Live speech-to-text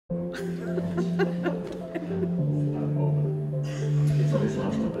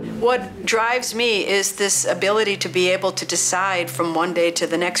What drives me is this ability to be able to decide from one day to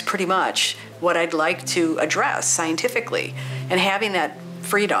the next pretty much what I'd like to address scientifically, and having that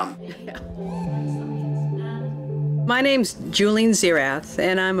freedom. My name's Juleen Zierath,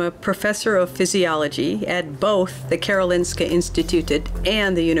 and I'm a professor of physiology at both the Karolinska Institutet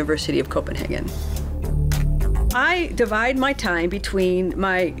and the University of Copenhagen. I divide my time between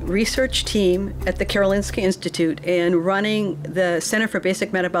my research team at the Karolinska Institute and running the Center for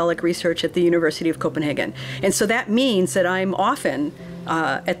Basic Metabolic Research at the University of Copenhagen. And so that means that I'm often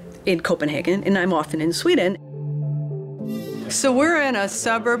in Copenhagen, and I'm often in Sweden. So we're in a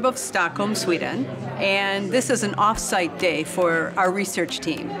suburb of Stockholm, Sweden, and this is an off-site day for our research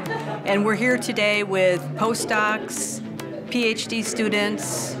team. And we're here today with postdocs, PhD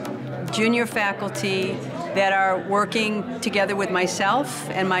students, junior faculty that are working together with myself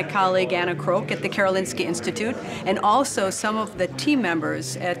and my colleague Anna Krook at the Karolinska Institute, and also some of the team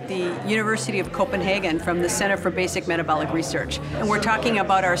members at the University of Copenhagen from the Center for Basic Metabolic Research. And we're talking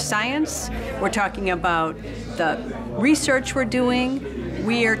about our science, we're talking about the research we're doing,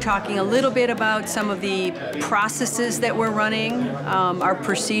 we are talking a little bit about some of the processes that we're running, our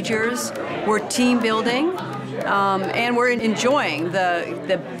procedures, we're team building, and we're enjoying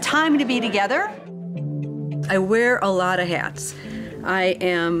the time to be together. I wear a lot of hats. I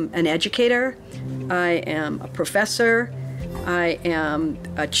am an educator, I am a professor, I am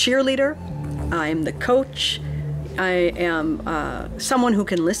a cheerleader, I am the coach, I am someone who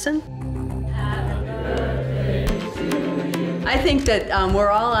can listen. I think that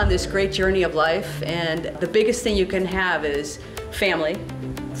we're all on this great journey of life, and the biggest thing you can have is family,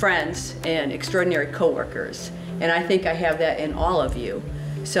 friends, and extraordinary coworkers. And I think I have that in all of you.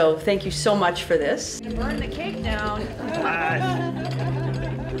 So thank you so much for this. Burn the cake down. You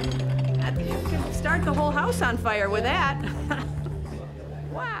can start the whole house on fire with that.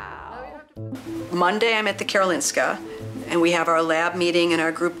 Wow. Monday I'm at the Karolinska, and we have our lab meeting and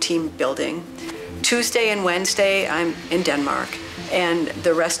our group team building. Tuesday and Wednesday I'm in Denmark, and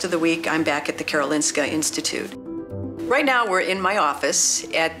the rest of the week I'm back at the Karolinska Institute. Right now we're in my office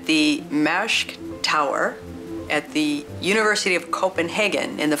at the Mærsk Tower at the University of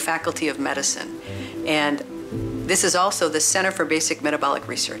Copenhagen in the Faculty of Medicine. And this is also the Center for Basic Metabolic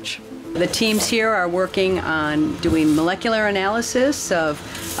Research. The teams here are working on doing molecular analysis of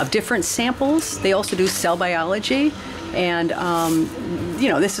different samples. They also do cell biology, and you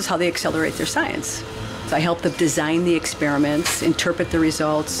know, this is how they accelerate their science. So I help them design the experiments, interpret the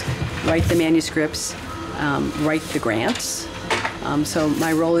results, write the manuscripts, write the grants. So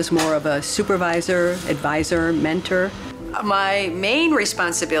my role is more of a supervisor, advisor, mentor. My main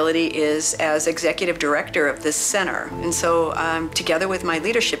responsibility is as executive director of this center. And so together with my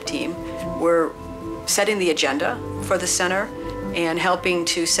leadership team, we're setting the agenda for the center and helping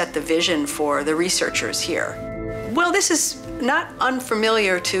to set the vision for the researchers here. Well, this is not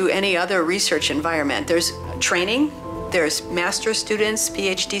unfamiliar to any other research environment. There's training, there's master's students,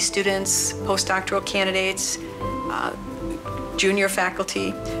 PhD students, postdoctoral candidates, junior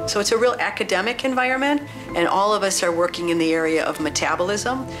faculty. So it's a real academic environment, and all of us are working in the area of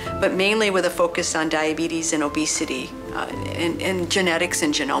metabolism, but mainly with a focus on diabetes and obesity, and genetics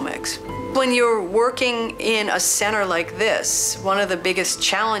and genomics. When you're working in a center like this, one of the biggest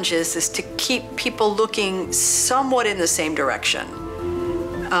challenges is to keep people looking somewhat in the same direction.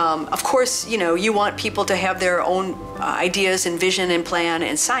 Of course, you know, you want people to have their own ideas and vision and plan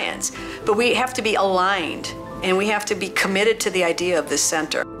and science, but we have to be aligned, and we have to be committed to the idea of this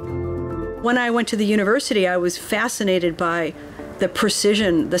center. When I went to the university, I was fascinated by the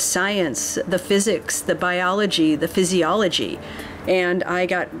precision, the science, the physics, the biology, the physiology, and I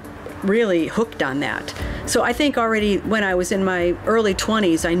got really hooked on that. So I think already when I was in my early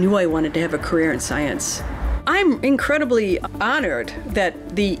 20s, I knew I wanted to have a career in science. I'm incredibly honored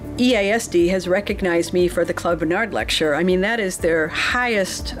that the EASD has recognized me for the Claude Bernard Lecture. I mean, that is their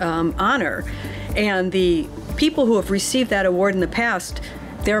highest honor. And the people who have received that award in the past,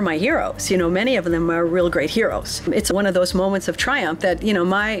 they're my heroes. You know, many of them are real great heroes. It's one of those moments of triumph that, you know,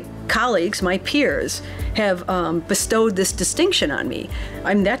 my colleagues, my peers, have bestowed this distinction on me.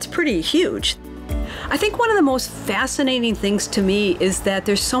 I mean, that's pretty huge. I think one of the most fascinating things to me is that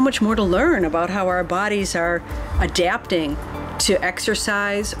there's so much more to learn about how our bodies are adapting to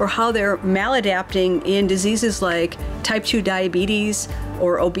exercise, or how they're maladapting in diseases like type 2 diabetes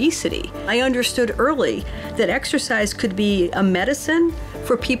or obesity. I understood early that exercise could be a medicine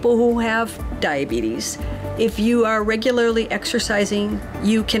for people who have diabetes. If you are regularly exercising,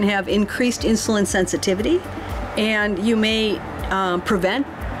 you can have increased insulin sensitivity, and you may prevent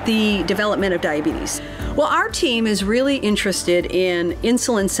the development of diabetes? Well, our team is really interested in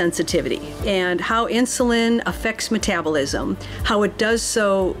insulin sensitivity and how insulin affects metabolism, how it does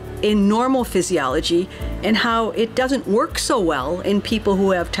so in normal physiology, and how it doesn't work so well in people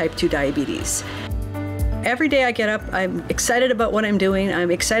who have type 2 diabetes. Every day I get up, I'm excited about what I'm doing,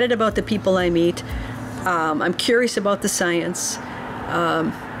 I'm excited about the people I meet, I'm curious about the science.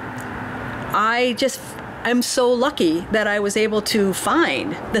 I'm so lucky that I was able to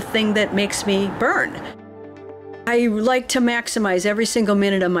find the thing that makes me burn. I like to maximize every single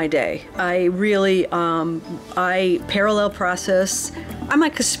minute of my day. I really, I parallel process. I'm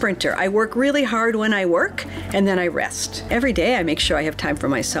like a sprinter. I work really hard when I work, and then I rest. Every day I make sure I have time for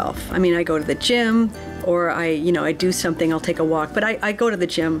myself. I mean, I go to the gym, or I do something, I'll take a walk, but I go to the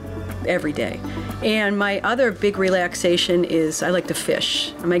gym every day. And my other big relaxation is I like to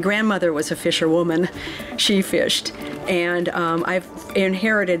fish. My grandmother was a fisherwoman. She fished. And I've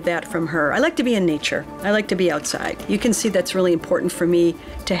inherited that from her. I like to be in nature. I like to be outside. You can see that's really important for me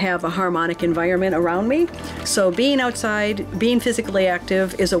to have a harmonic environment around me. So being outside, being physically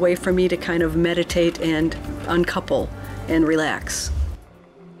active is a way for me to kind of meditate and uncouple and relax.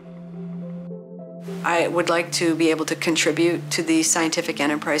 I would like to be able to contribute to the scientific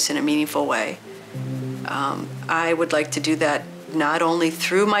enterprise in a meaningful way. I would like to do that not only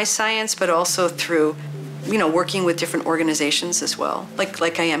through my science, but also through, working with different organizations as well.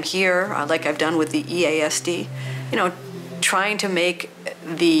 Like I am here, like I've done with the EASD, trying to make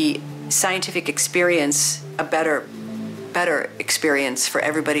the scientific experience a better experience for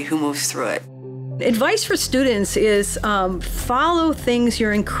everybody who moves through it. Advice for students is follow things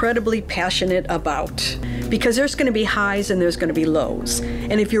you're incredibly passionate about, because there's going to be highs and there's going to be lows.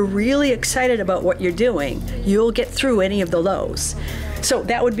 And if you're really excited about what you're doing, you'll get through any of the lows. So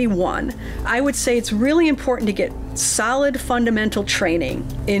that would be one. I would say it's really important to get solid fundamental training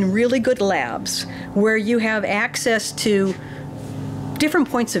in really good labs where you have access to different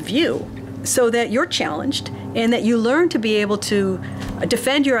points of view so that you're challenged and that you learn to be able to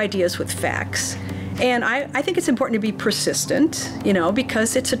defend your ideas with facts. And I think it's important to be persistent,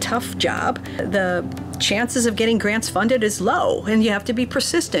 because it's a tough job. The chances of getting grants funded is low, and you have to be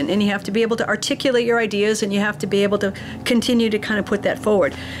persistent, and you have to be able to articulate your ideas, and you have to be able to continue to kind of put that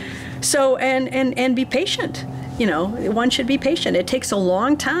forward. So, and be patient. One should be patient. It takes a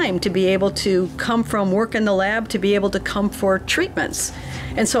long time to be able to come from work in the lab to be able to come for treatments.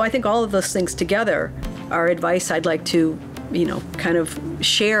 And so I think all of those things together are advice I'd like to, kind of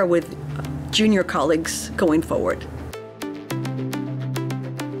share with junior colleagues going forward.